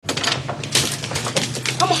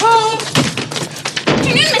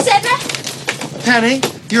Penny,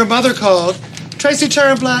 your mother called. Tracy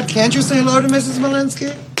Charenblatt, can't you say hello to Mrs.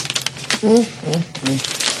 Malinsky?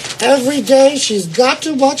 Every day she's got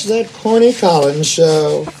to watch that corny Collins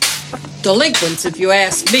show. Delinquents, if you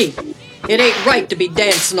ask me. It ain't right to be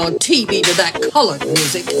dancing on TV to that colored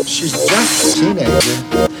music. She's just a teenager.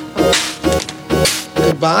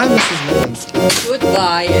 Goodbye, Mrs. Malinsky.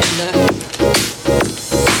 Goodbye, Edna.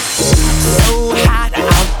 So hot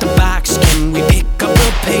out the box, can we pick up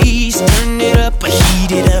the pace? Turn it up,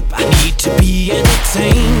 heat it up, I need to be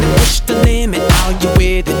entertained. Push the limit, are you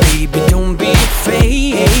with it, baby? Don't be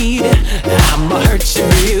afraid. I'ma hurt you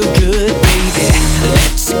real good, baby.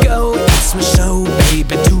 Let's go, it's my show,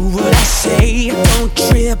 baby. Do what I say. Don't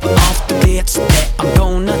trip off the bits that I'm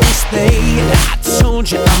gonna display. I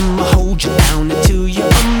told you I'ma hold you down until you're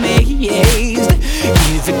amazed.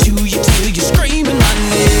 Give it to you till you're screaming my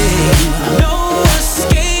name. No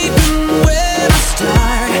escaping when I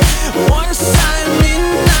start. Once I'm in,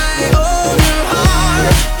 I own your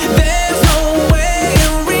heart. There's no way to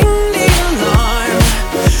ring the alarm.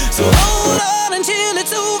 So hold on until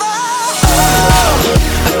it's over. Oh,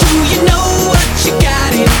 do you know what you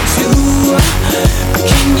got into?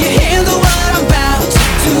 Can you handle what I'm about to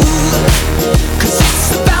do? 'Cause it's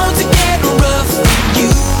about to get rough for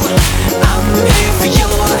you. I'm here for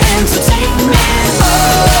your entertainment.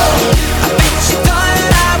 Oh, I bet you thought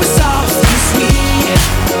I was soft and sweet.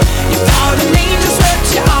 You thought an angel swept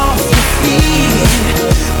you off your feet.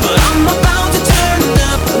 But I'm about to turn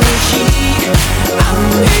up the heat. I'm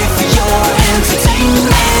here for your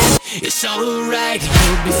entertainment. It's alright,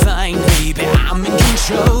 you'll be fine, baby. I'm in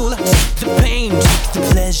control. Take the pain, take the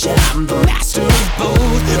pleasure. I'm the master of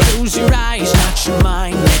both. Close your eyes, not your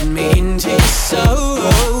mind. Let me into your soul.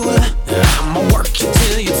 I'ma work you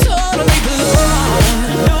till you totally belong.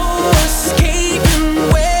 No escaping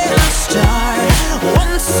when I start.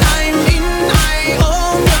 Once I'm in, I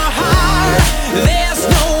own your heart. There's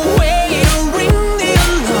no way to ring the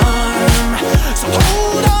alarm. So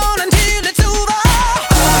hold on until it's over.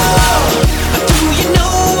 Oh, do you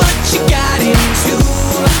know what you got into?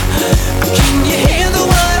 Can you handle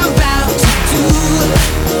what I'm about to do?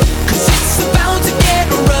 'Cause it's about to get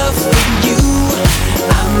rough for you.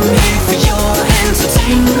 I'm here for your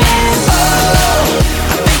entertainment. Oh,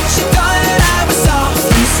 I bet you thought I was soft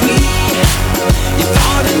and sweet. You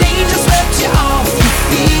thought an angel swept you off your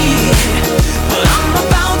feet. But I'm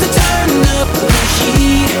about to turn up the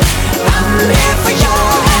heat. I'm here for your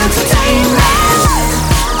entertainment.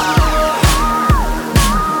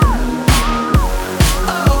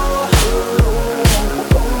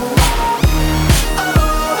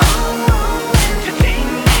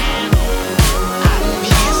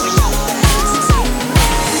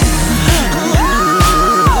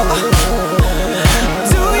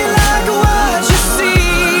 Do you like what you see?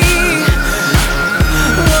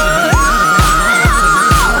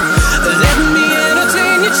 Let me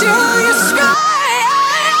entertain you till you scream.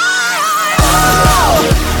 Oh,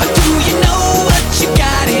 do you know what you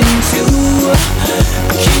got into?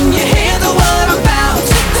 Can you handle what I'm about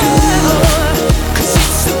to do? 'Cause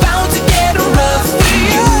it's about to get rough for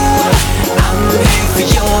you. I'm here for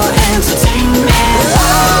your entertainment. Oh,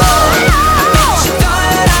 I bet you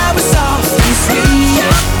thought I was soft and sweet.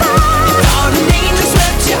 You thought an angel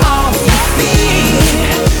swept you off your feet.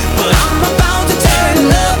 But I'm about to turn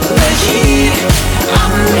up the heat.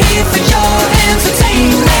 I'm here for your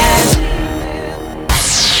entertainment.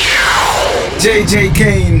 JJ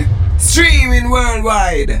Kane, streaming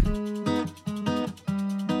worldwide.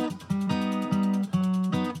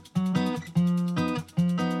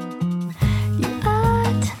 You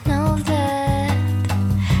ought to know that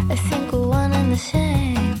I think we're one and the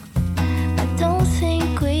same. I don't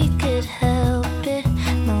think we could help it.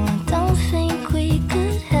 No, I don't think we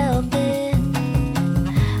could help it.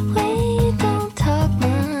 We don't talk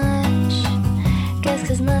much. Guess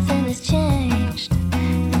 'cause nothing has changed.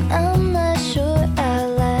 And I'm not sure I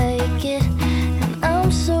like it. And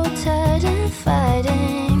I'm so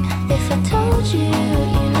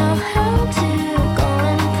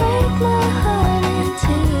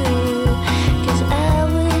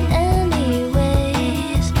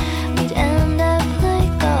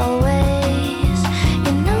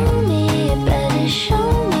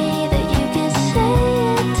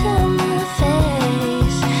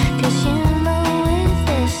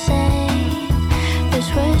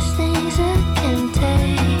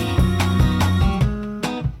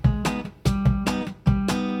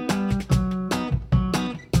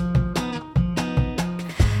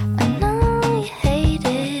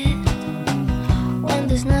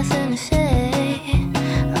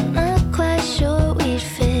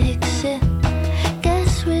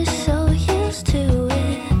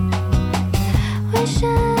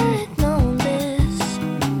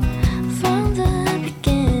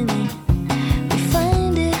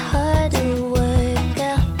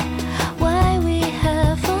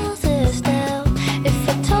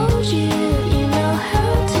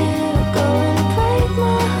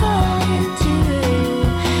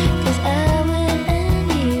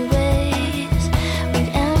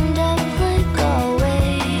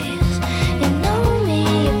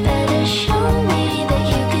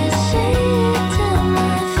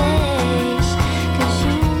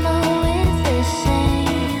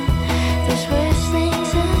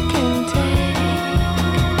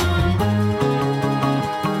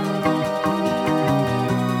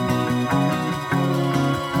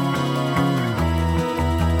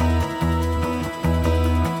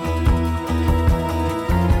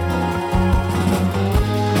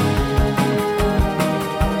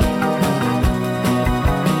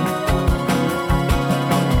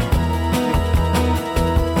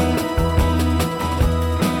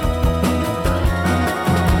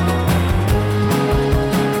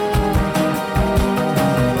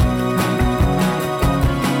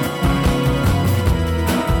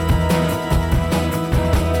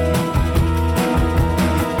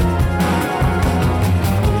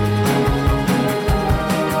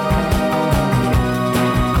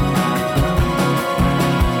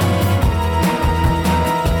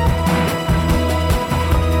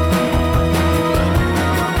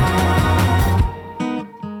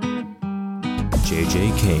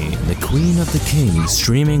the King,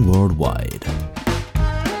 streaming worldwide.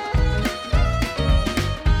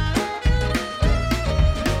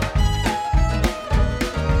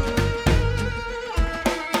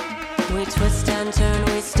 We twist and turn,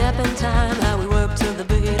 we step in time. How we work to the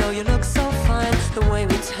beat, oh you look so fine. The way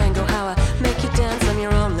we tango, how I make you dance. I'm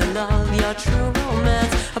your only love, your true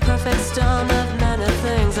romance. A perfect storm of many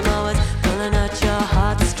things. I'm always pulling at your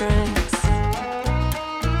heartstrings.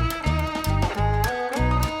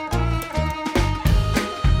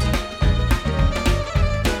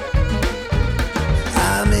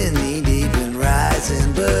 I'm in knee deep and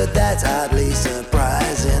rising, but that's hardly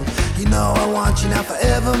surprising. You know I want you now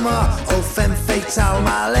forevermore. Oh femme fatale,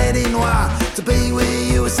 my lady noire. To be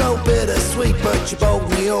with you is so bittersweet, but you bowled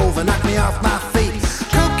me over, knocked me off my feet.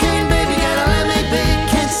 Cocaine, baby, gotta let me be.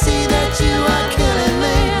 Can't see that you are killing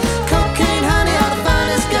me. Cocaine, honey, all the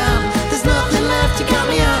finest gone. There's nothing left, you got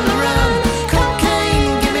me on the run.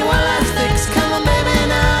 Cocaine, give me one last fix. Come on, baby,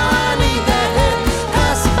 now I need that hit.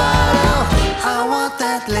 Pass the bottle, I want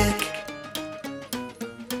that lick.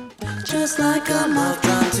 Just like a moth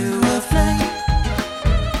drawn to a flame.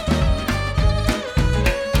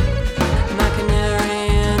 My canary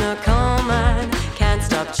in a coal mine. Can't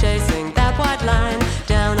stop chasing that white line.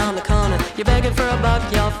 Down on the corner, you're begging for a buck.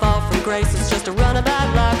 You'll fall from grace, it's just a run of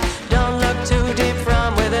bad luck. Don't look too deep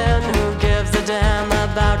from within. Who gives a damn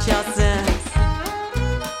about your sins?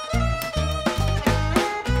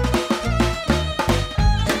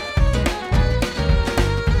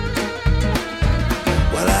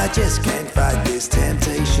 Well, I just can't fight this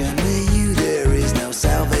temptation. With you there is no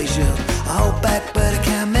salvation. I hold back but I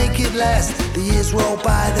can't make it last. The years roll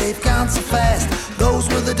by, they've gone so fast. Those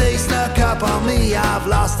were the days snuck up on me. I've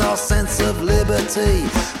lost all sense of liberty.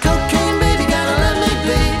 Cocaine, baby, gotta let me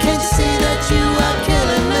be. Can't you see that you are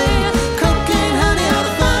killing me? Cocaine, honey, all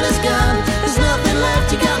the fun is gone. There's nothing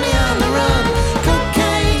left, you got me on the run.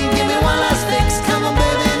 Cocaine, give me one last fix. Come on,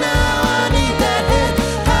 baby, now I need that hit.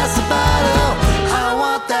 Pass the bottle, I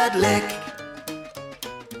want that lick.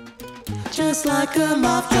 Just like a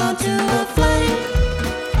moth drawn to a flame.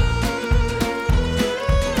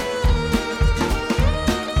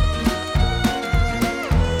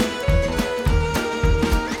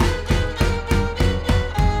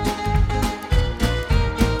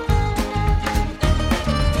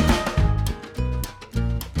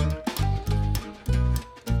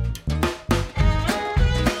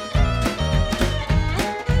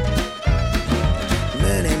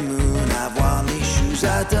 Many moon, I've worn these shoes.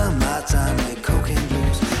 I've done my time with cocaine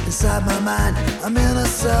blues. Inside my mind, I'm in a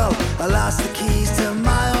cell. I lost the keys to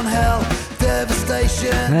my own hell.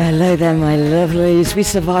 Devastation. Hello there, my lovelies. We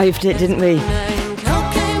survived it, didn't we?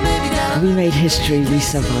 Cocaine, baby, gotta We made history. We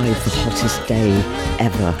survived the hottest day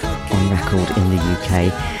ever on record in the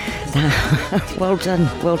UK. Well done,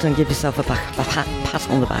 well done. Give yourself a pat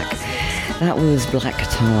on the back. That was Black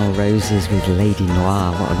Guitar Roses with Lady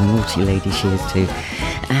Noir. What a naughty lady she is too.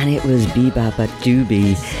 And it was Biba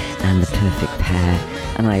Doobie and The Perfect Pair.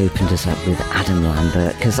 And I opened us up with Adam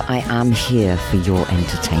Lambert because I am here for your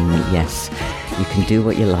entertainment. Yes, you can do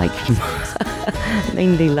what you like.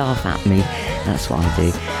 Mainly laugh at me. That's what I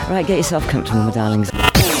do. Right, get yourself comfortable, my darlings.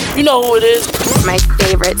 You know who it is. My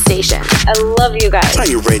favorite station. I love you guys. Turn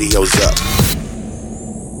your radios up.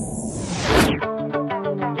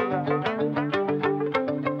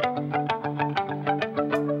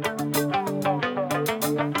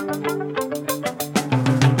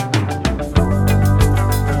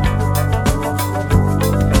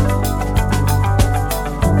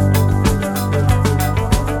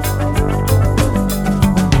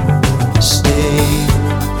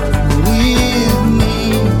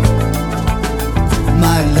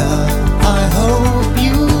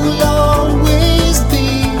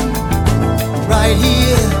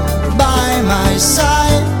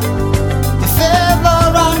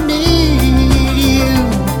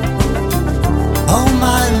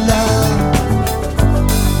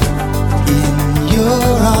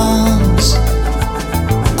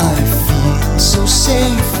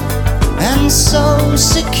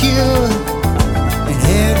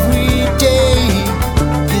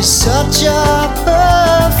 Such a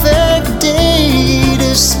perfect day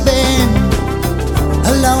to spend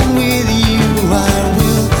along with you. I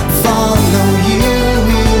will follow you.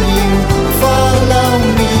 Will you follow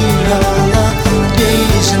me? All the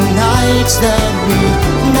days and nights that we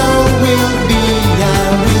know will be. I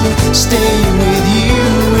will stay with you.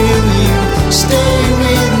 Will you stay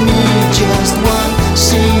with me? Just one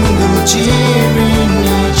single tear in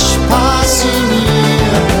each passing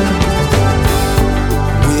year.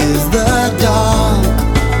 The dark,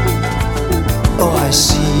 oh, I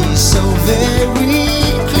see so very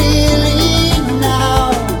clearly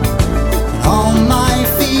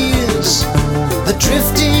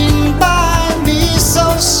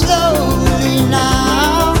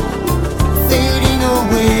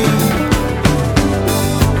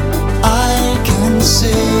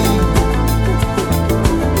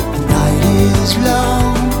as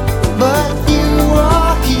long, but you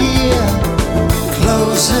are here,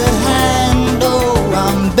 close at hand. Oh,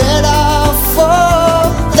 I'm better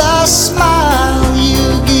for the smile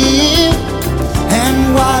you give,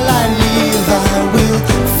 and while I live I will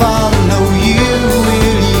follow you.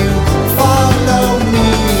 Will you follow me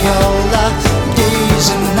all the days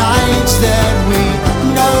and nights that we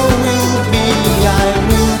know will be? I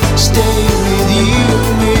will stay with you.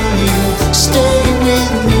 Will you stay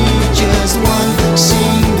with me? Just one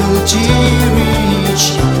single tear in each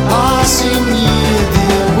passing year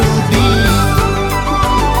there will be.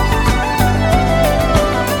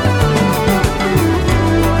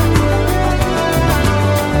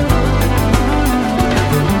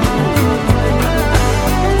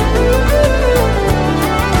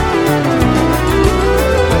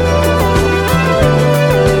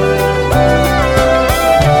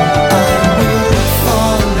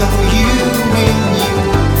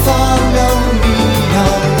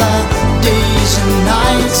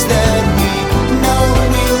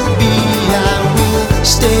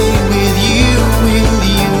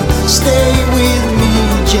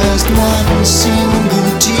 One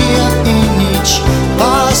single tear in each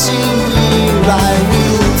passing year. I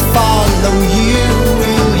will follow you.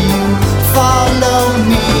 Will you follow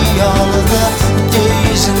me all of the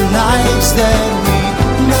days and nights that we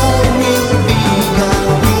know will be? I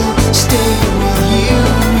will stay with you.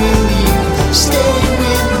 Will you stay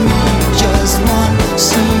with me? Just one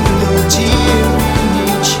single tear in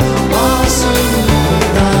each passing year.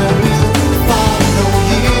 I will follow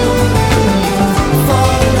you. Will you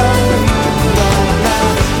follow me?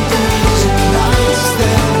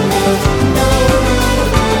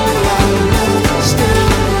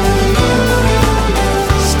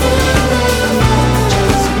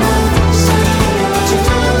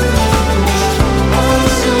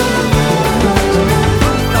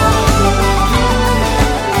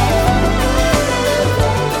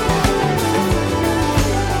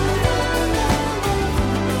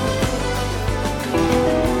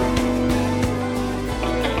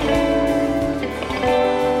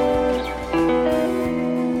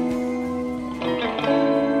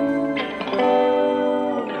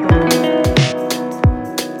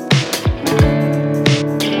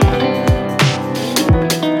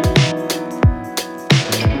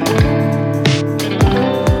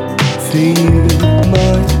 For you,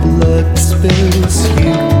 my blood spills.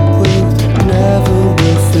 You will never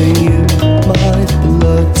will. For you, my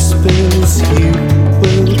blood spills. You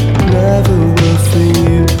will never will. For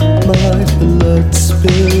you, my blood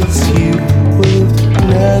spills. You will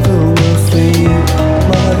never will. For you,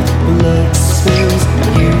 my blood spills.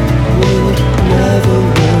 You will never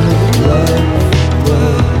will. Life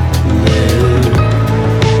will live.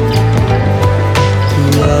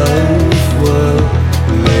 Life will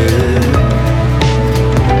live.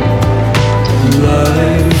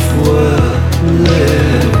 Life will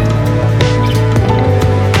live.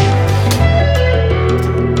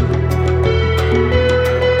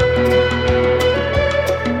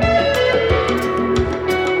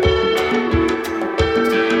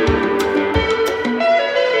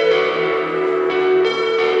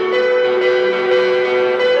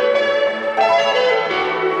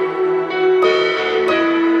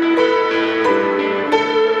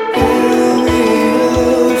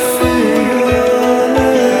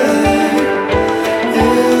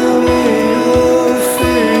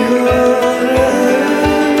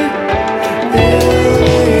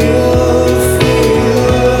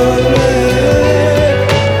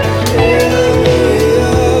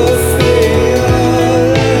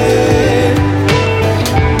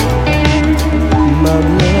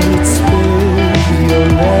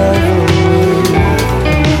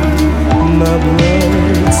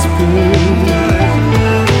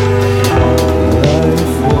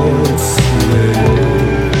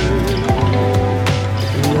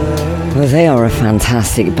 Well, they are a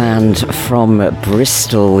fantastic band from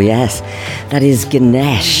Bristol, yes. That is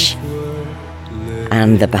Ganesh.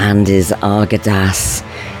 And the band is Argadas.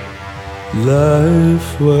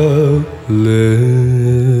 Life will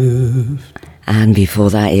live. And before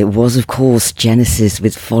that, it was, of course, Genesis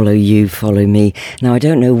with Follow You, Follow Me. Now, I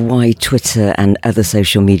don't know why Twitter and other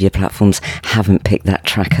social media platforms haven't picked that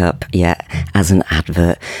track up yet as an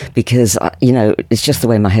advert, because, you know, it's just the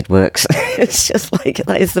way my head works. It's just like,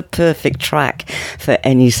 that is the perfect track for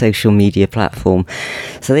any social media platform.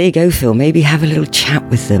 So there you go, Phil. Maybe have a little chat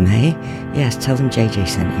with them, eh? Yes, tell them JJ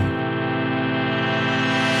sent you.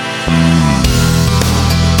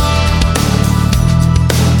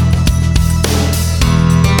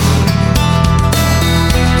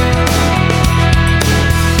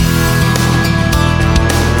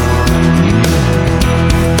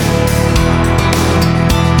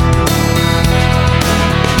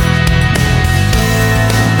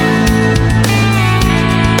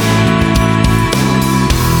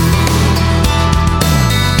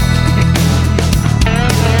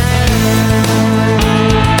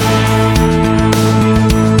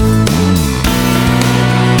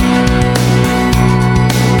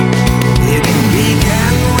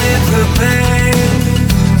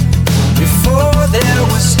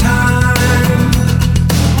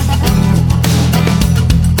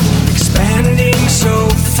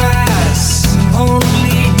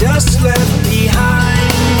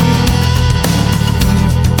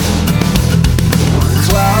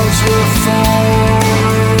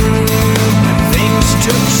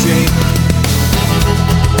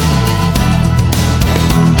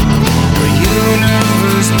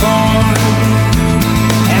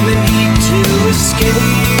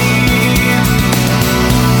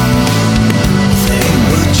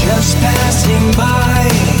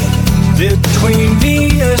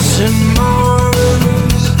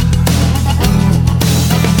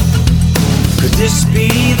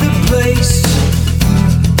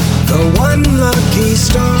 the one lucky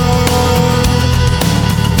star.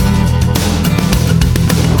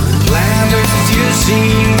 Plant a few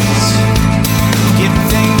seeds, get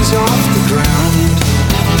things off the ground.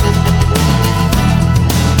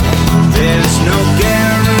 There's no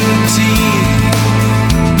guarantee,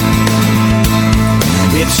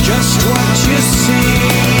 it's just what you see.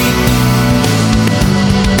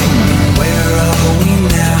 Where are we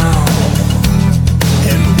now,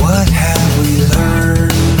 and what have we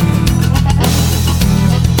learned?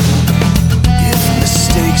 If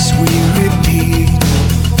mistakes we repeat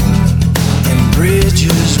and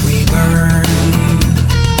bridges we burn,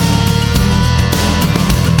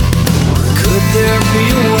 could there be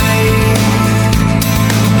a way,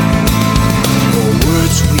 or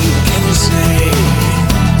words we can say,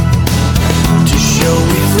 to show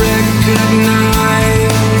we've recognized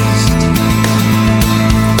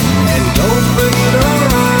and opened our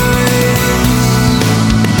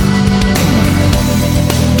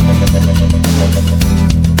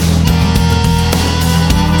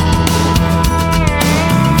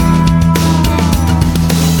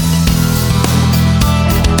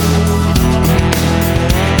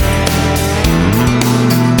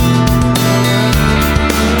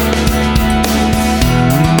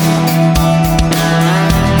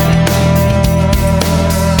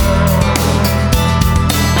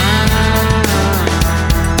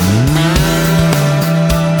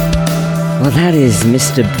That is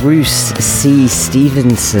Mr. Bruce C.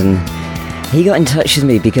 Stevenson. He got in touch with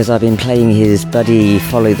me because I've been playing his Buddy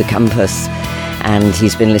Follow the Compass, and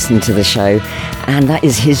he's been listening to the show, and that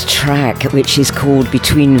is his track, which is called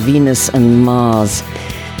Between Venus and Mars,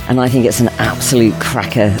 and I think it's an absolute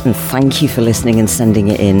cracker. And thank you for listening and sending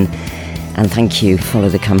it in, and thank you, Follow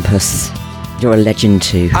the Compass. You're a legend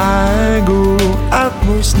too. I go out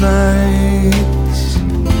most nights,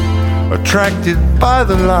 attracted by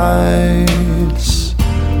the lights,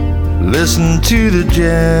 listen to the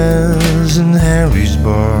jazz in Harry's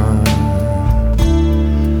bar,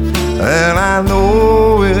 and I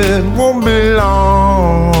know it won't be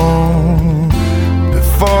long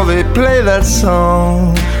before they play that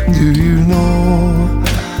song. Do you know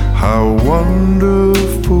how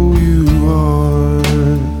wonderful you are?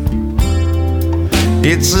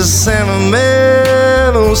 It's a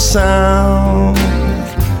sentimental sound,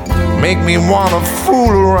 make me wanna fool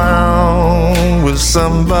around with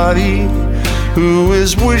somebody who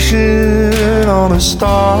is wishing on a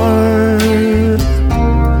star.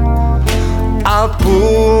 I'll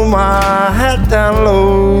pull my hat down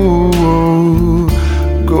low,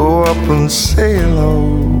 go up and say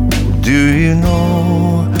hello. Do you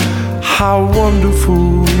know how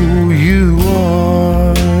wonderful you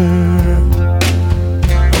are?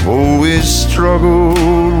 I've always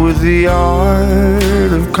struggled with the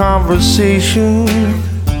art of conversation,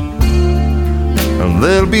 and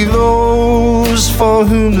there'll be those for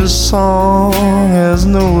whom the song has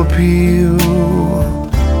no appeal,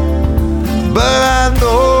 but I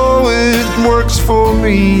know it works for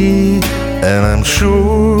me, and I'm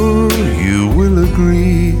sure you will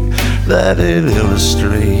agree that it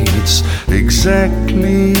illustrates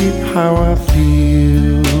exactly how I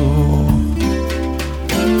feel.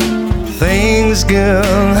 Things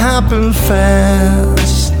can happen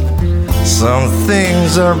fast, some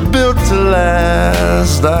things are built to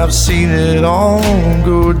last. I've seen it all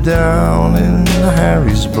go down in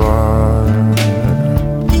Harry's bar.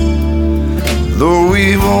 Though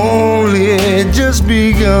we've only just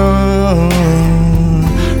begun,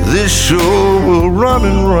 this show will run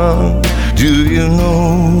and run. Do you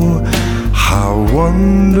know how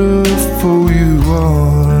wonderful you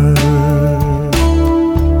are?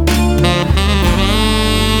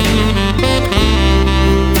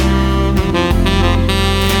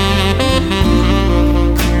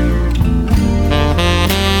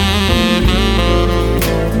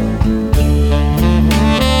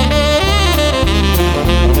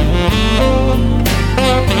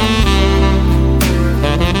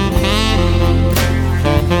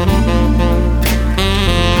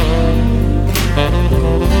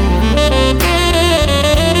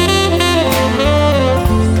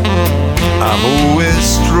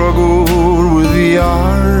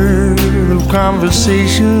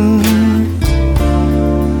 Conversation,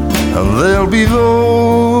 and there'll be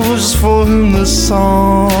those for whom the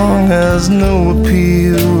song has no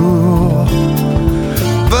appeal,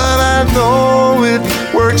 but I know it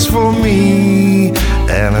works for me,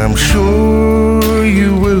 and I'm sure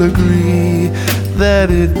you will agree that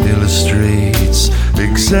it illustrates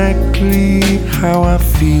exactly how I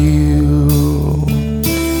feel.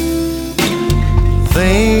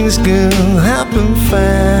 Things can happen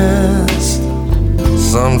fast,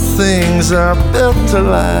 Some things are built to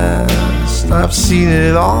last. I've seen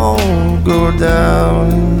it all go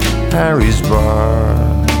down in Harry's bar.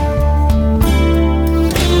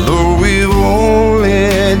 Though we've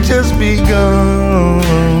only just begun,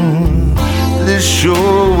 this show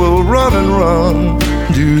will run and run.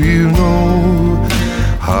 Do you know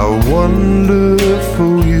how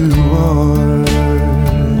wonderful you are?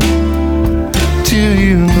 Do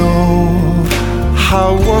you know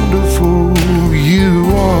how wonderful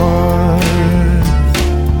you are?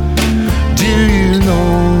 Do you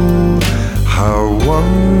know how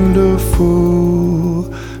wonderful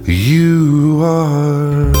you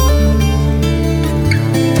are?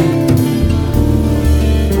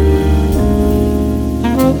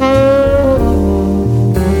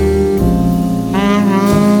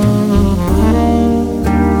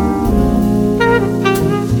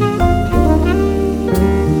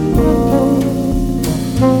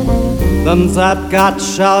 Them that got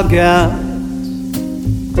shall get,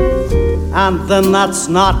 and them that's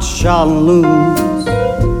not shall lose.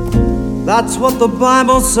 That's what the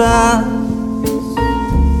Bible says,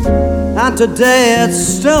 and today it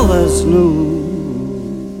still is news.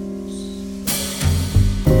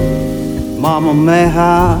 Mama may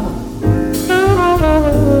have,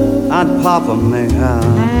 and Papa may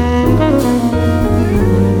have.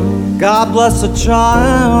 God bless the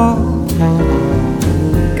child,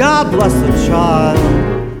 God bless the child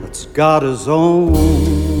that's got his own.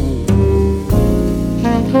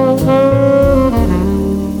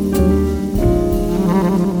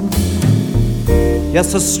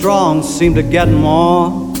 Yes, the strong seem to get more,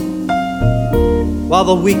 while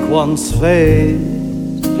the weak ones fade.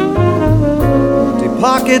 Deep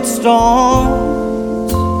pockets don't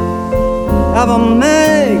ever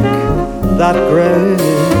make that grade.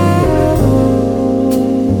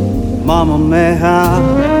 Mama may have,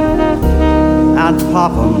 and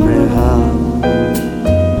Papa may have.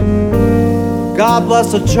 God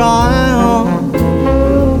bless a child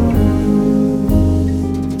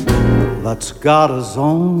that's got his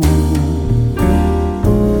own.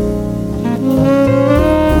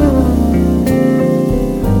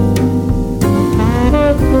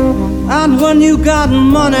 And when you got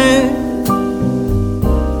money,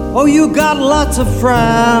 oh, you got lots of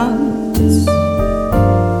friends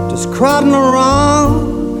crowding around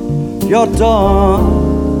your door.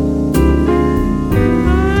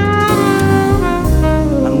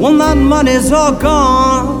 And when that money's all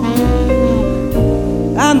gone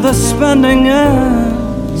and the spending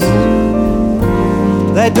ends,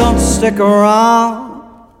 they don't stick around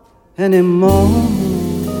anymore.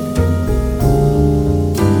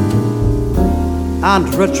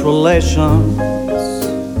 And rich relations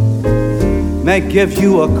may give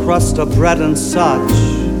you a crust of bread and such,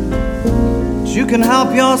 you can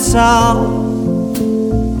help yourself,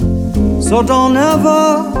 so don't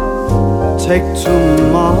ever take too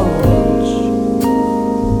much.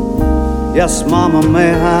 Yes, Mama may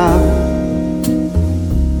have,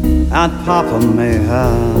 and Papa may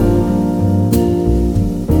have.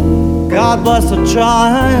 God bless a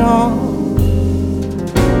child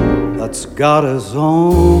that's got his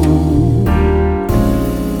own.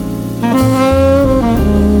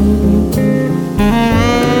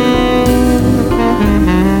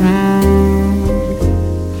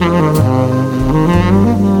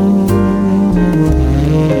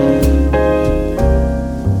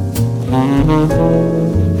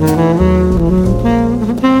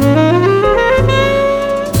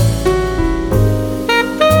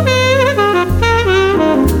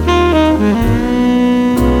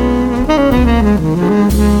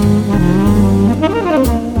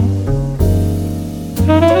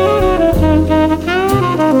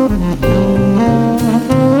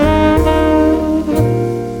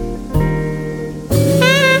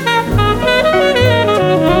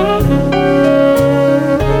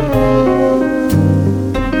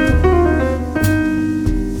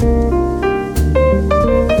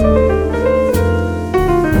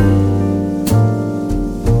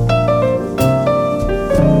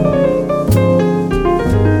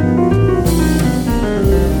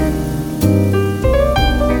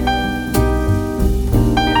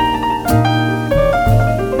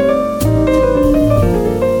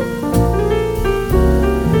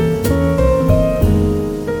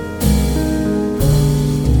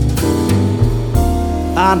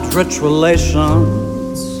 And rich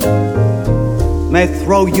relations may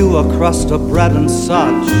throw you a crust of bread and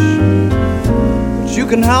such, but you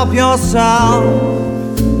can help yourself,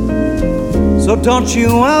 so don't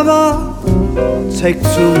you ever take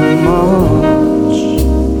too much.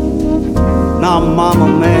 Now Mama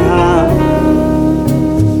may have,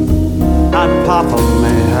 and Papa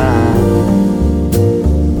may have.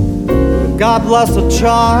 God bless the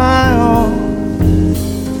child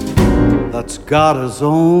that's got his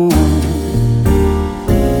own.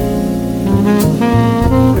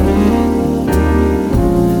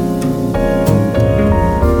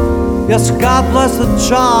 Yes, God bless the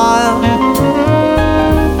child,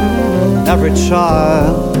 every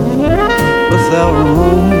child with their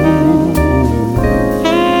own.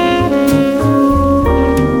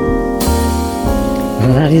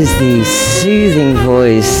 Well, that is the soothing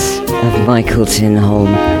voice of Michael Tinholm.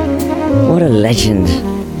 What a legend,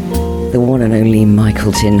 the one and only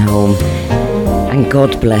Michael Tinholm. And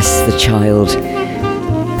God bless the child.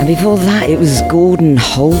 And before that, it was Gordon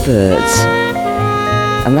Holbert.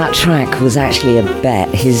 And that track was actually a bet.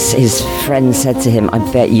 His friend said to him, I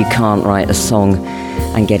bet you can't write a song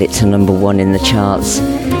and get it to number one in the charts.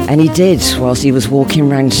 And he did, whilst he was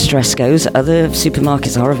walking around Stresco's. Other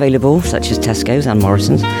supermarkets are available, such as Tesco's and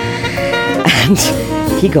Morrison's. And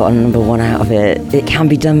he got a number one out of it. It can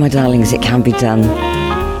be done, my darlings, it can be done.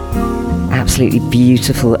 Absolutely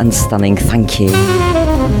beautiful and stunning. Thank you.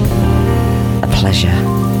 A pleasure.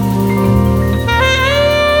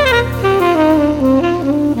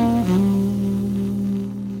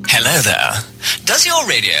 Hello there. Does your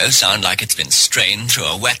radio sound like it's been strained through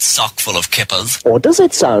a wet sock full of kippers? Or does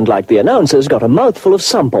it sound like the announcer's got a mouthful of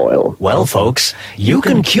sump oil? Well, folks, you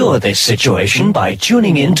can cure this situation by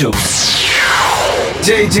tuning into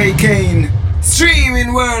JJ Kane,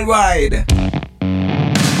 streaming worldwide.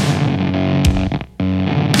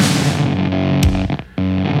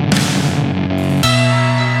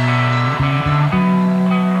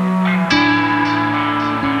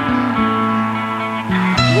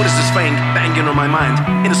 What is this thing banging on my mind?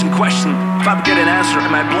 Innocent question. If I get an answer, am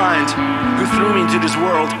I blind? Who threw me into this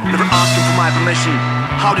world? Never asking for my permission.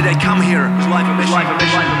 How did I come here? Was life a mission?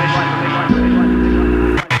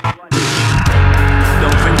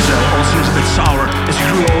 Don't think so. All seems a bit sour. As you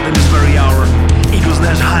grew old in this very hour. Eagles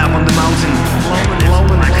nest high up on the mountain.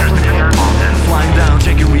 Flying down,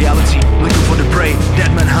 checking reality. Looking for the prey. Dead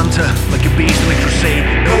man hunter. Like a beast in a crusade.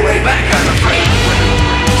 No way back, I'm afraid.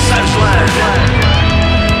 Savage land.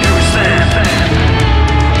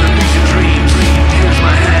 Don't lose your dreams, here's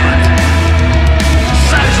my hand.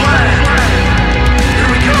 Savage land, here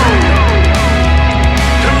we go.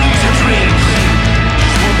 Don't lose your dreams,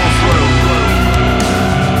 just one more flow.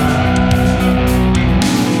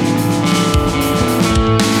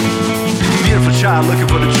 Beautiful child looking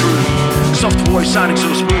for the truth. Soft voice sounding so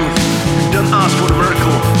smooth. Don't ask for the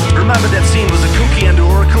miracle. Remember that scene was a cookie and the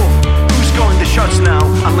oracle. Going the shots now,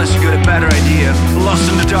 unless you got a better idea. Lost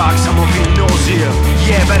in the dark, someone feeling nausea.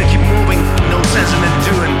 Yeah, better keep moving, no sense in it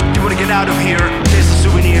doing. You wanna get out of here, there's a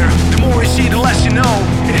souvenir. The more you see, the less you know.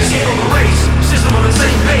 It is game of the race, system on the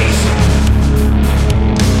same pace.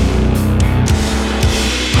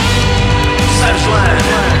 Savage land,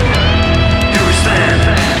 here we stand.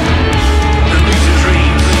 Don't lose your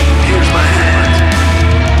dreams, here's my hand.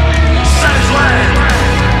 Savage land,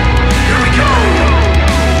 here we go.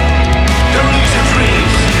 Don't lose your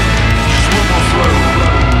dreams, just one more flow.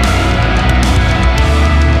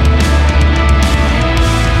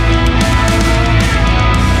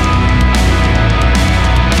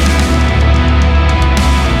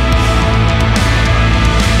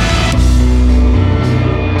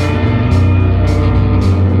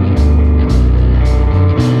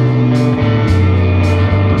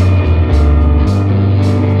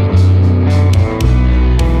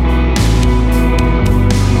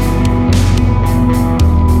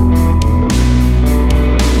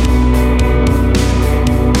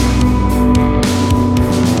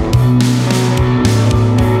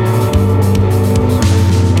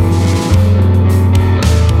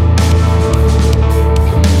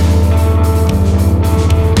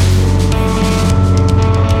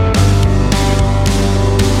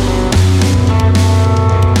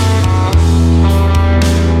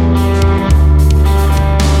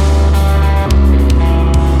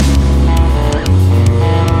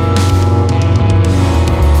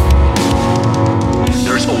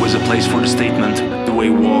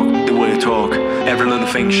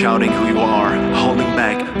 Shouting who you are, holding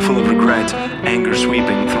back, full of regret, anger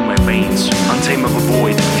sweeping through my veins, untamable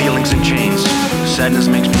void, feelings in chains. Sadness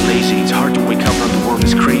makes me lazy, it's hard to wake up when the world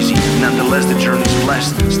is crazy. Nonetheless, the journey's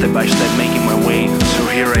blessed, step by step making my way. So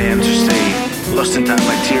here I am to stay, lost in time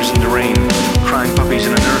like tears in the rain, crying puppies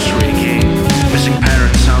in a nursery again. Missing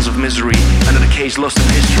parents, sounds of misery, another case lost in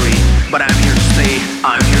history. But I'm here to stay,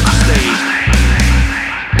 I'm here to stay.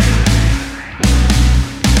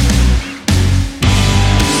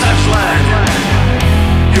 Land,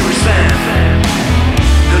 here we stand.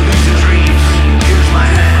 Don't lose your dreams,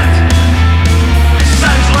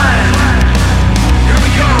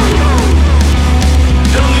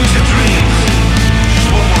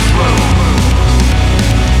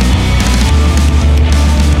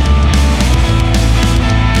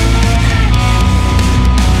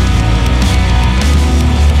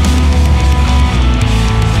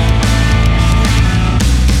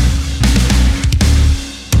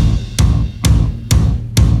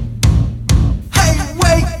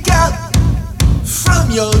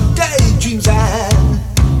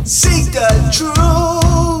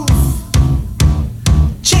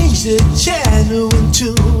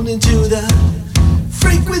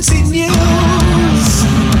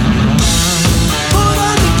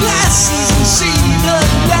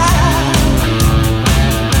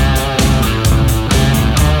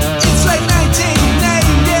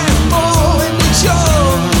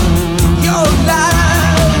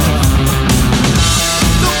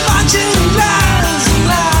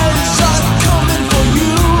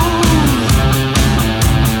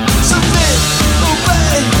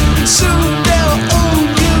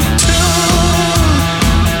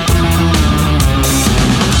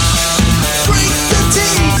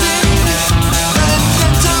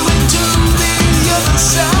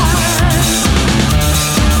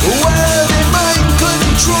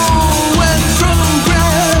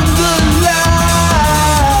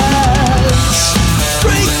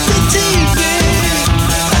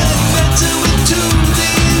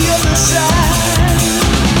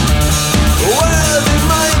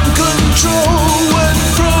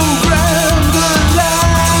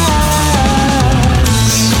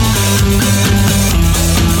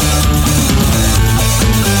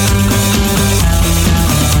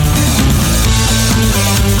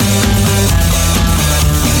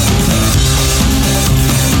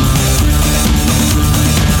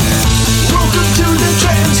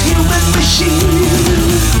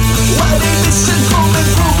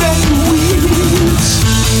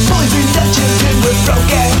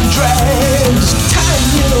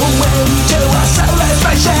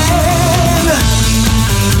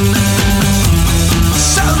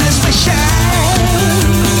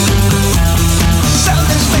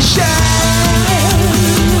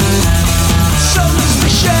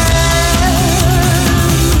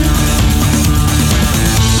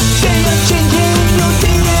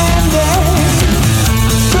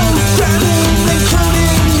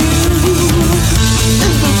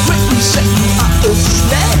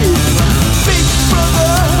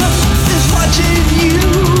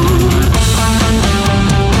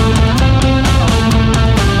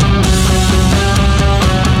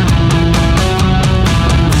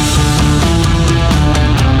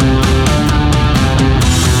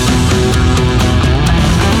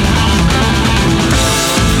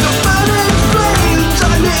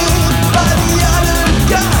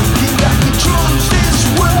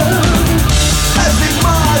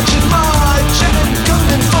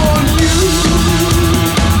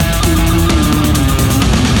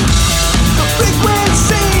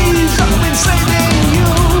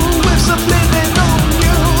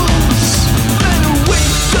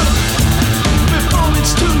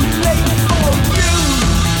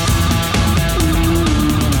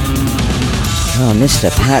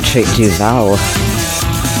 Mr. Patrick Duval.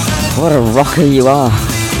 What a rocker you are.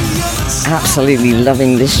 Absolutely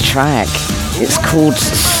loving this track. It's called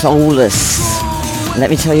Soulless.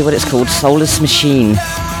 Let me tell you what it's called, Soulless Machine.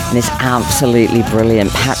 And it's absolutely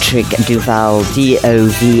brilliant. Patrick Duval,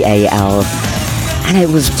 D-O-V-A-L. And it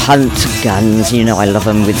was Punt Guns. You know I love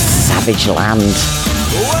them with Savage Land.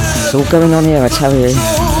 It's all going on here, I tell you.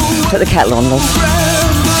 Put the kettle on, love.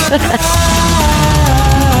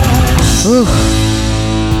 Ooh.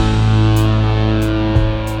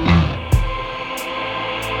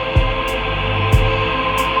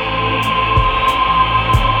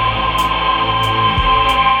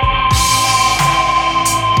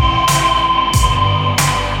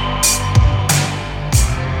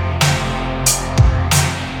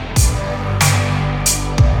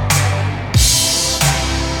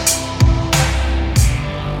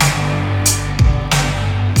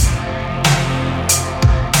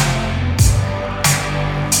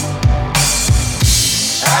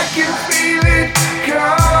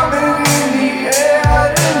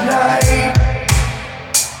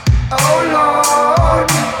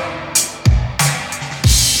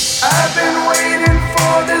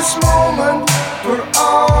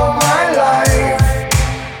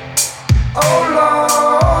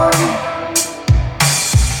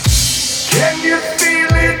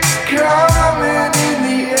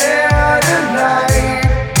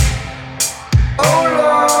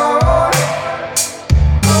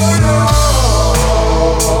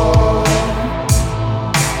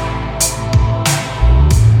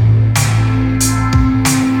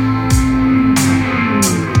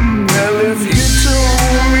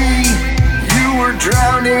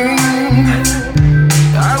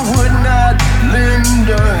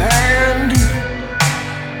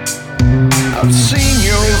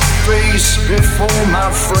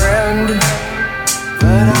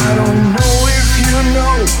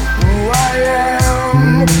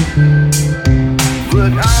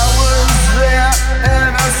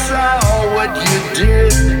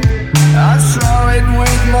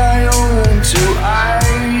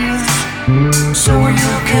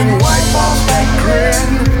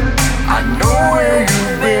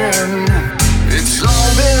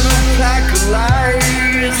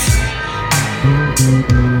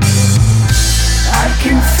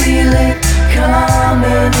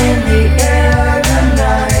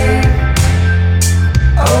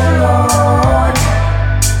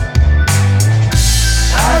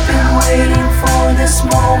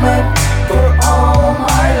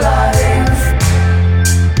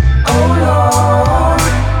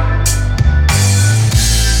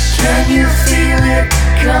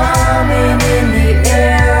 Coming in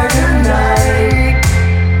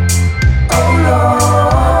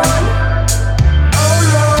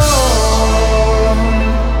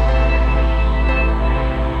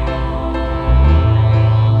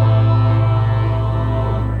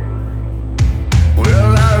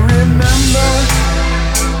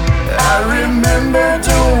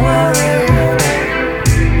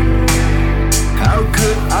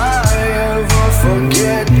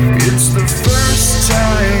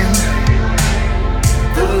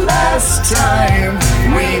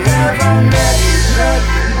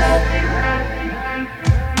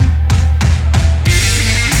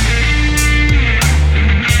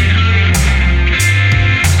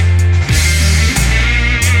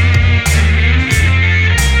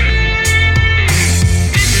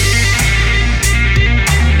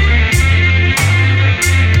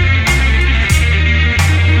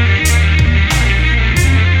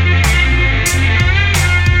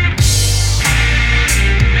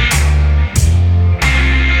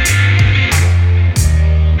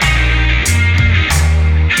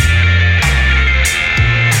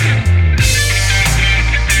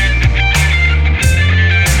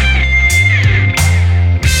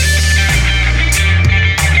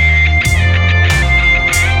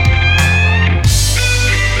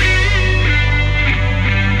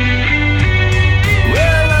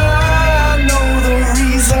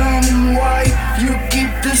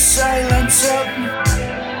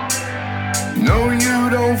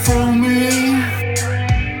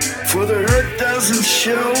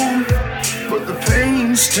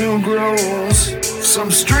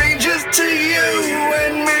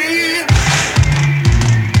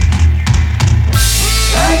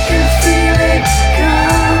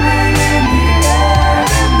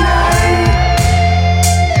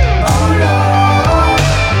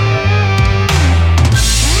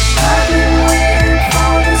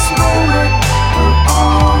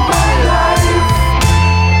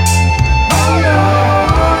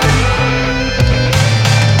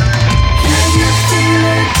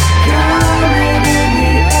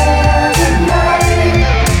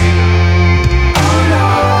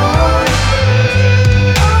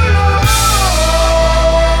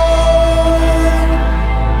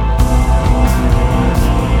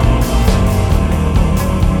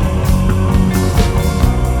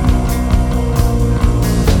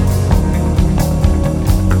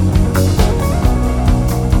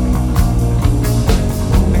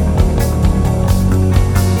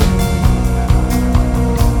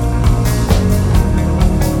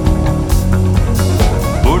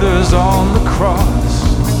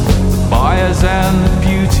forms and the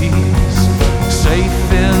beauties,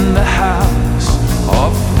 safe in the house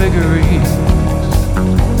of figurines.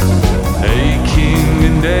 Aching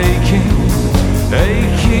and aching,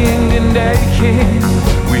 aching and aching,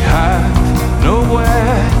 we have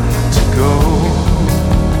nowhere to go.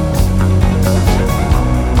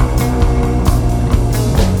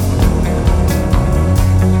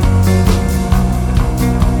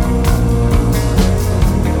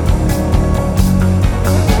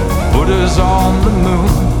 Buddha's on the moon,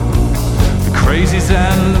 the crazies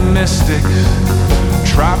and the mystics,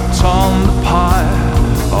 trapped on the pyre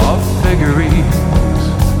of figurines.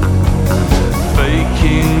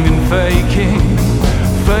 Faking and faking,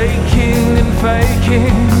 faking and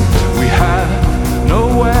faking, we have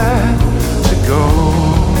nowhere to go.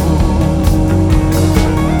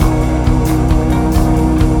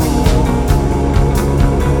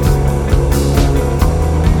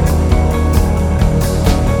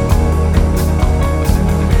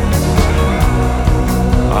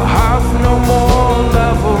 I have no more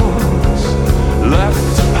levels left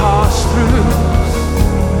to pass through.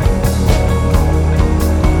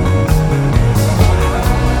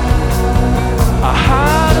 I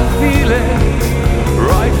had a feeling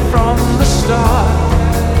right from the start.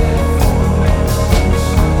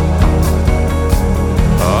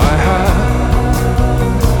 I had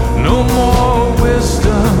no more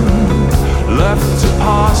wisdom left to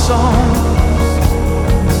pass on.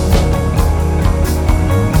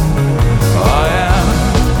 I am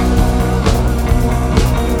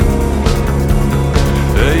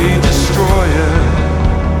a destroyer.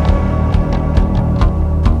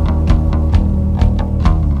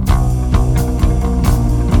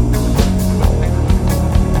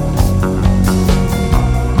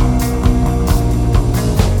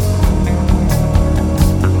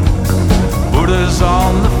 Buddha's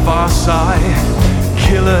on the far side,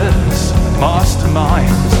 killers,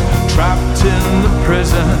 masterminds, trapped in the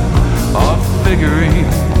prison of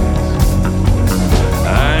figurines.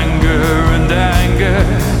 Anger and anger,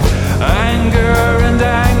 anger and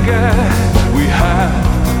anger, we have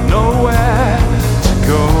nowhere to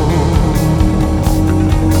go.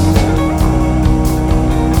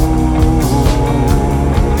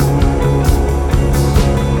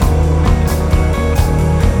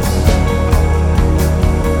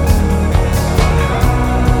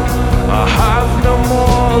 I have no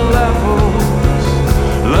more levels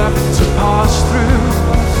left to pass through.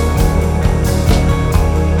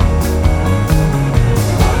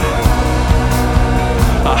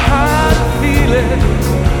 I had a feeling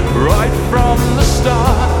right from the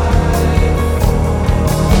start.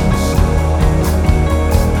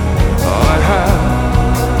 I have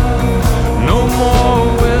no more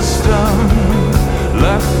wisdom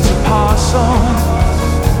left to pass on.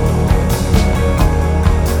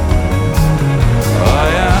 I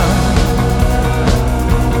am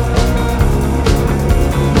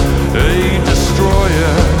a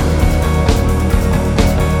destroyer.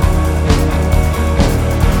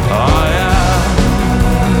 I am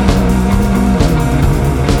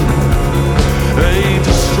a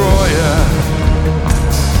destroyer.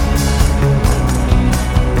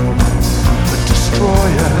 A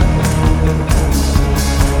destroyer.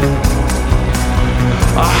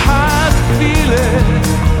 I had a feeling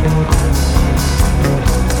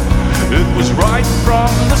it was right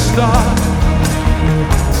from the start.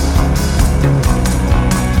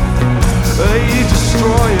 A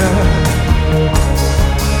destroyer.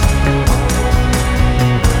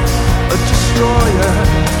 A destroyer.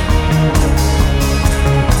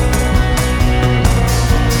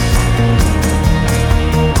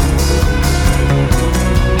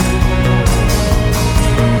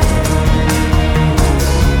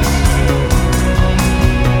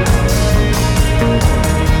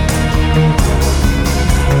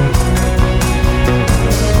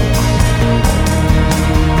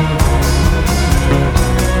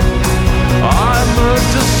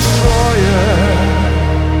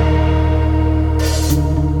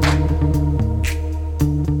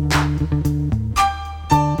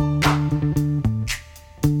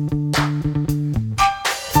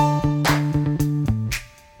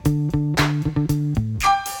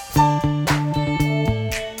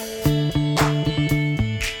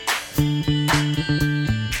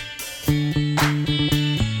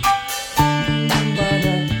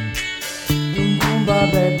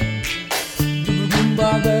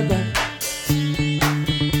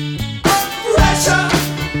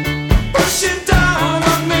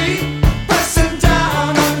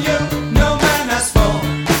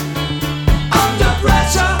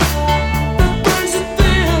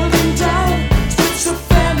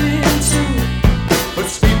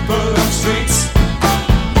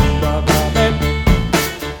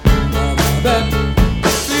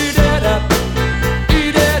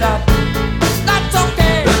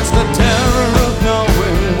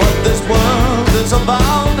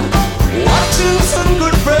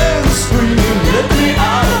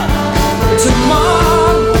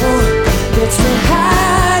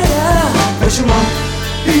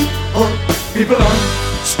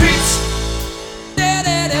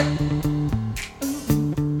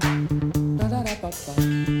 Okay.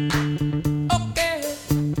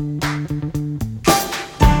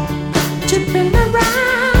 Tipping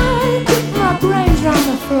around, keep my brains on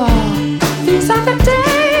the floor. These are the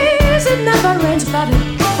days it never rains, but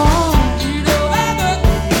it pours.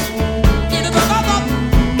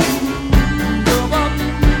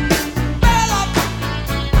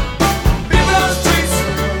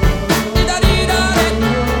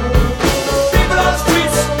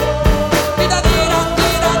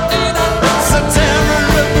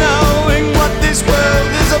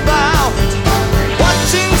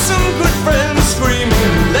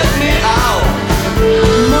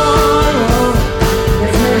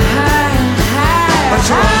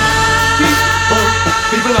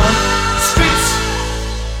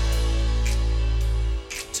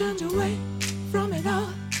 Turned away from it all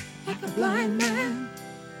like a blind man.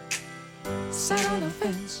 Sat on a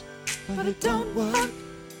fence, but it don't work.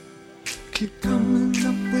 Keep coming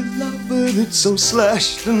up with love, but it's so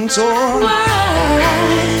slashed and torn.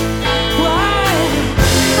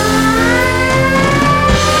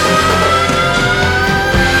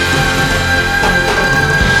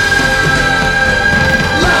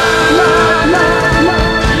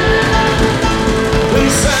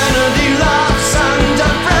 Insanity loves under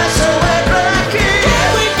pressure, we're breaking. Can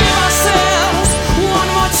we give ourselves one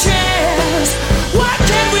more chance? Why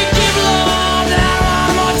can't we give love that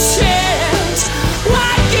one more chance?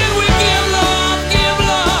 Why can't we give love, give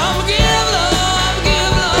love, give love,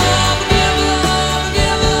 give love, give love,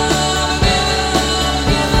 give love,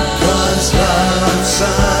 give love? 'Cause love's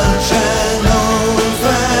such an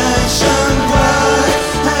old-fashioned word,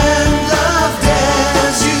 and love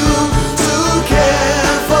dares you to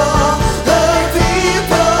care for the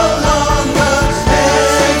people on the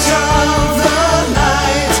edge of the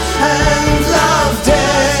night, and love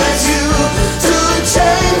dares you to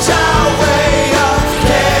change our way of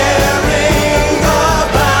caring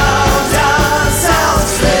about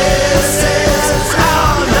ourselves. This is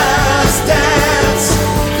our last dance.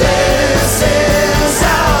 This is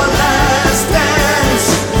our last dance.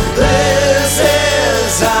 This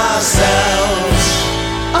is ourselves.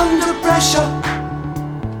 Under pressure.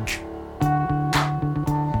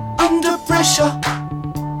 Under pressure.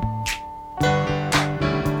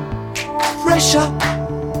 Pressure.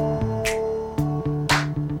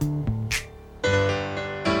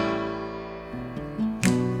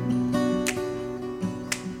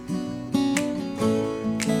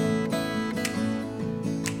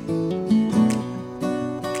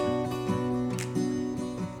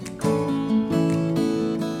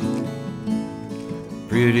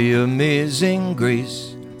 Pretty amazing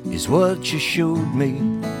grace is what you showed me.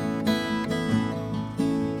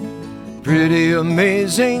 Pretty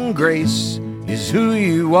amazing grace is who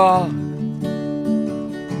you are.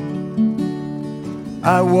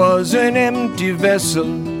 I was an empty vessel,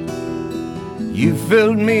 you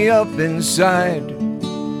filled me up inside,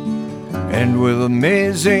 and with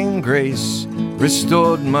amazing grace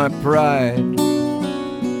restored my pride.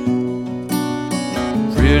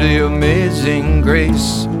 Pretty amazing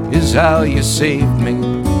grace is how you saved me,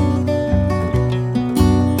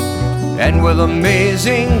 and with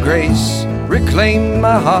amazing grace reclaimed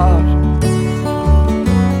my heart.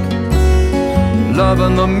 Love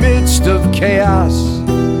in the midst of chaos,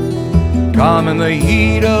 calm in the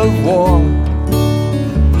heat of war,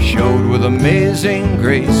 showed with amazing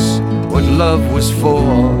grace what love was for.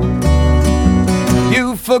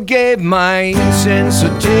 You forgave my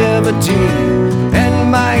insensitivity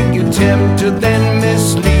and my attempt to then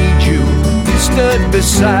mislead you. You stood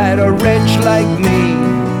beside a wretch like me.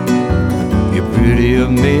 Your pretty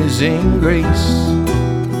amazing grace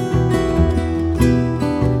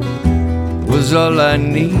was all I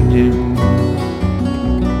needed.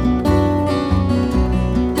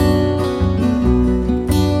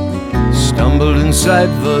 Stumbled inside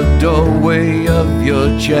the doorway of your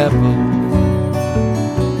chapel,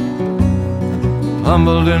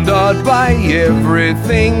 humbled and awed by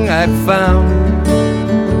everything I found.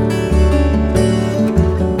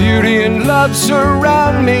 Beauty and love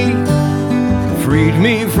surround me, freed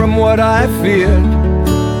me from what I feared.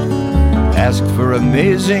 Asked for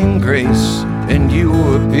amazing grace and you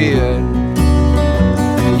appeared.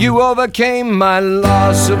 You overcame my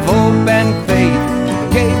loss of hope and faith,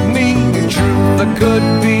 gave me a truth I could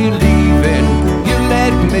believe in. You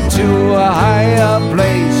led me to a higher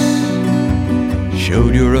place,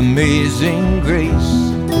 showed your amazing grace,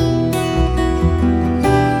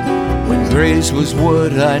 when grace was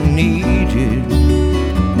what I needed.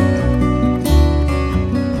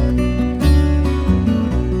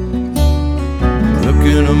 Look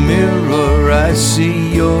in a mirror, I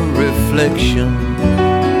see your reflection.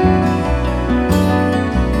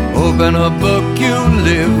 open a book, you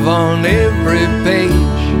live on every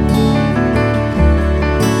page.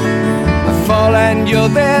 I fall and you're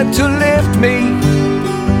there to lift me.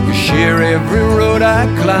 You share every road I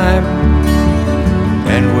climb,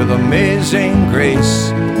 and with amazing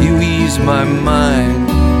grace you ease my mind.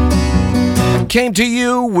 I came to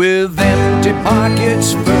you with empty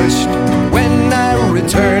pockets first. When I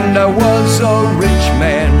returned I was a rich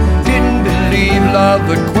man. Didn't believe love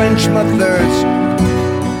would quench my thirst,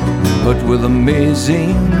 but with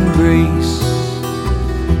amazing grace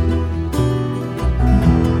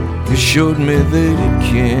you showed me that it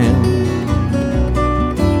can.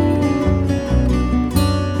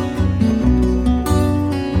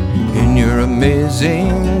 In your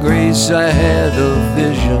amazing grace I had a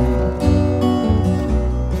vision.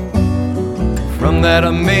 From that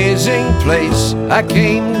amazing place I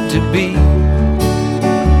came to be.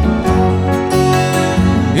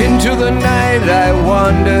 Into the night I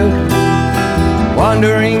wandered,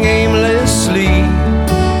 wandering aimlessly.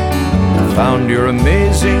 I found your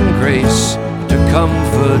amazing grace to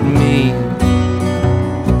comfort me.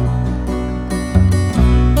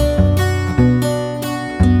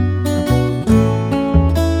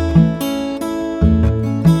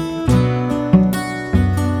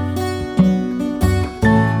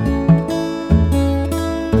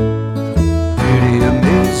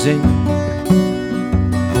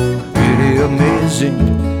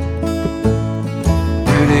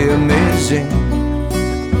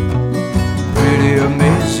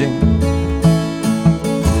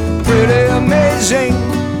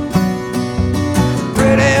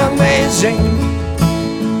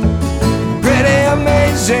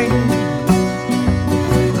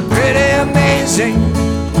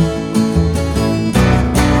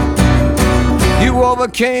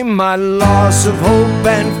 Overcame my loss of hope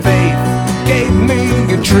and faith, gave me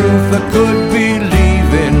a truth I could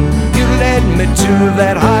believe in. You led me to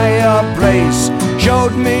that higher place,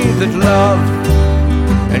 showed me that love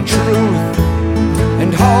and truth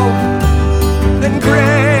and hope and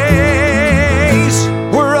grace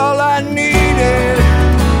were all I needed.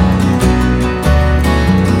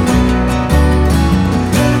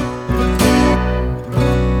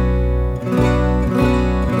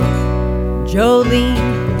 Jolene,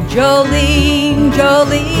 Jolene,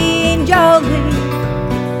 Jolene, Jolene,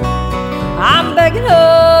 I'm begging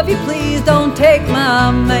of you, please don't take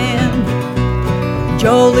my man.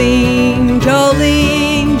 Jolene,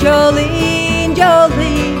 Jolene, Jolene,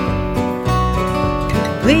 Jolene,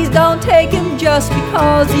 please don't take him just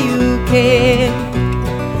because you can.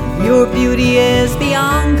 Your beauty is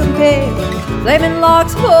beyond compare, flaming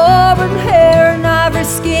locks of auburn hair and ivory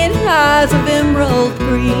skin and eyes of emerald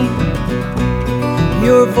green.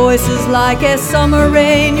 Your voice is like a summer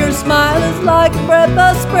rain, your smile is like a breath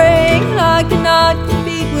of spring, and I cannot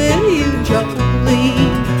compete with you, Jolene.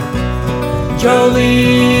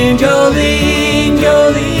 Jolene, Jolene,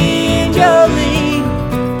 Jolene, Jolene,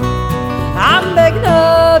 I'm begging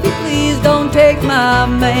of you, please don't take my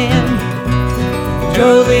man.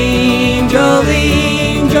 Jolene,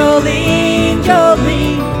 Jolene, Jolene,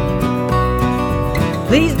 Jolene,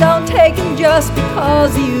 please don't take him just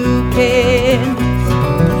because you can.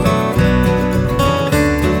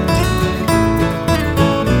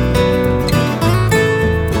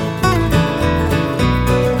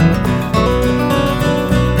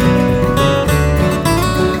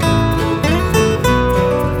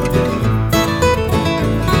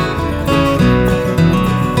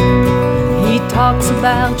 Talks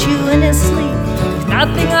about you in his sleep. There's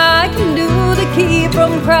nothing I can do to keep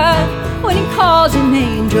from crying when he calls your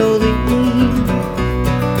name, Jolene.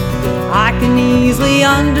 I can easily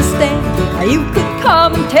understand how you could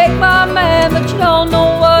come and take my man, but you don't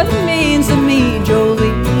know what it means to me,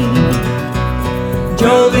 Jolene.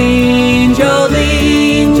 Jolene,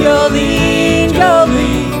 Jolene, Jolene,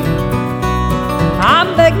 Jolene,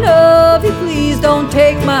 I'm begging of you, please don't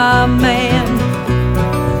take my man.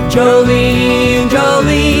 Jolene,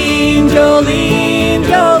 Jolene, Jolene,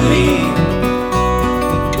 Jolene,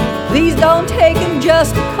 please don't take him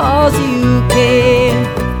just because you can.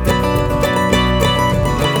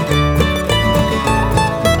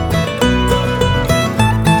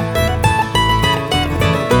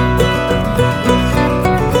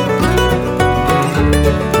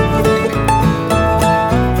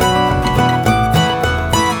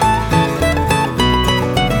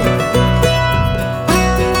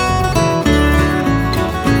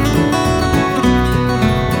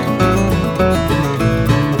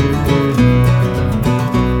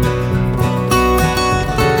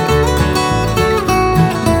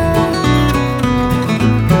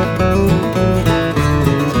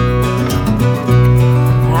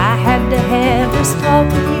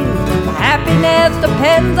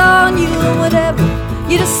 depends on you and whatever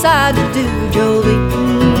you decide to do, Jolene.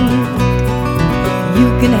 You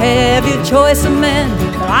can have your choice of men,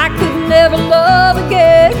 but I could never love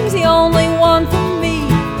again. He's the only one for me,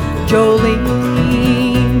 Jolene.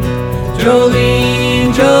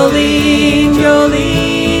 Jolene, Jolene,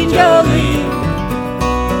 Jolene, Jolene.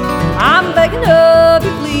 I'm begging of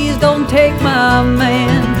you, please don't take my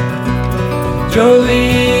man.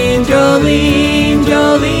 Jolene, Jolene,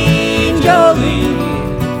 Jolene, Jolene.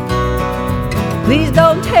 Please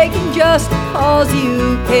don't take him just because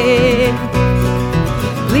you can.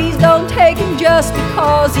 Please don't take him just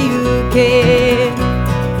because you can.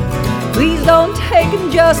 Please don't take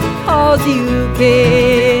him just because you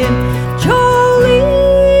can. Jolene.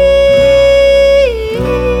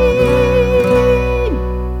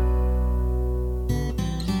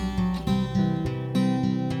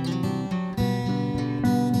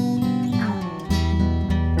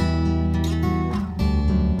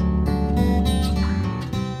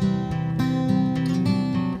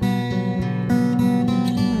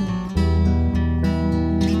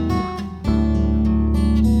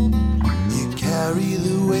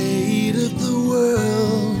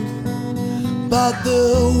 But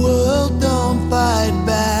the world don't fight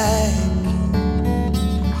back.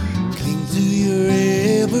 Cling to your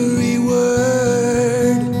every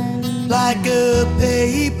word, like a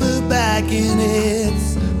paperback in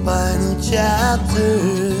its final chapter.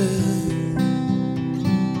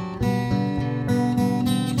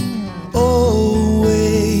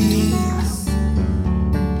 Always,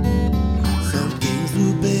 some things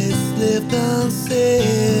were best left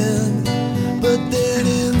unsaid, but then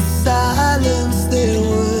in silence there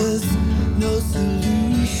was no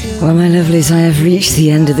solution. Well, my lovelies, I have reached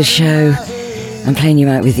the end of the show. I'm playing you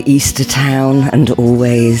out with Easter Town and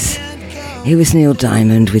Always. Here was Neil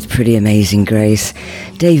Diamond with Pretty Amazing Grace,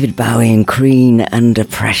 David Bowie and Queen, Under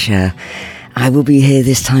Pressure. I will be here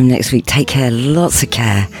this time next week. Take care, lots of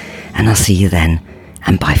care, and I'll see you then.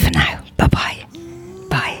 And bye for now. Bye-bye.